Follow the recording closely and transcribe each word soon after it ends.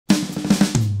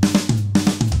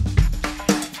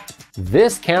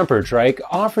This camper trike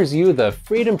offers you the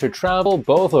freedom to travel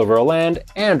both over land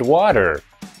and water.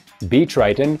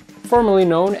 B-Triton, formerly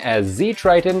known as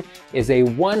Z-Triton, is a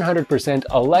 100%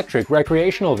 electric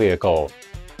recreational vehicle.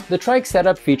 The trike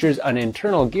setup features an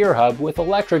internal gear hub with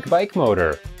electric bike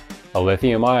motor. A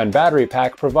lithium-ion battery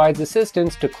pack provides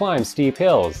assistance to climb steep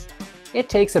hills. It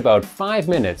takes about 5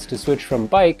 minutes to switch from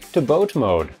bike to boat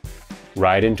mode.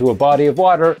 Ride into a body of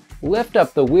water, lift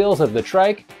up the wheels of the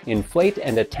trike, inflate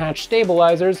and attach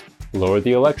stabilizers, lower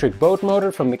the electric boat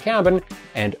motor from the cabin,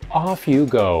 and off you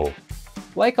go.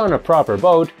 Like on a proper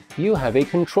boat, you have a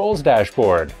controls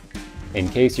dashboard. In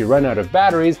case you run out of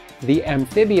batteries, the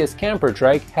amphibious camper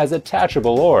trike has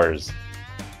attachable oars.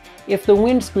 If the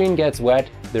windscreen gets wet,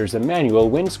 there's a manual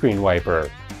windscreen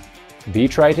wiper.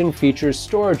 B-Triton features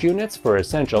storage units for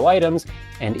essential items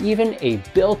and even a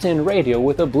built-in radio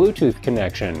with a Bluetooth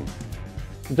connection.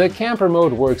 The camper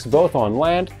mode works both on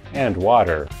land and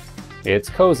water. It's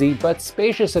cozy but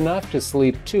spacious enough to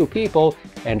sleep 2 people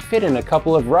and fit in a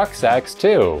couple of rucksacks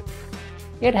too.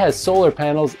 It has solar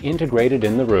panels integrated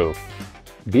in the roof.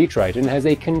 B-Triton has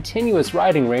a continuous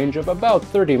riding range of about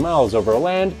 30 miles over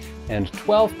land and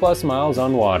 12 plus miles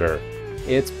on water.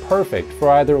 It's perfect for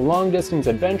either long-distance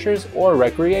adventures or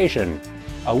recreation,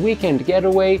 a weekend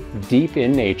getaway deep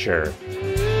in nature.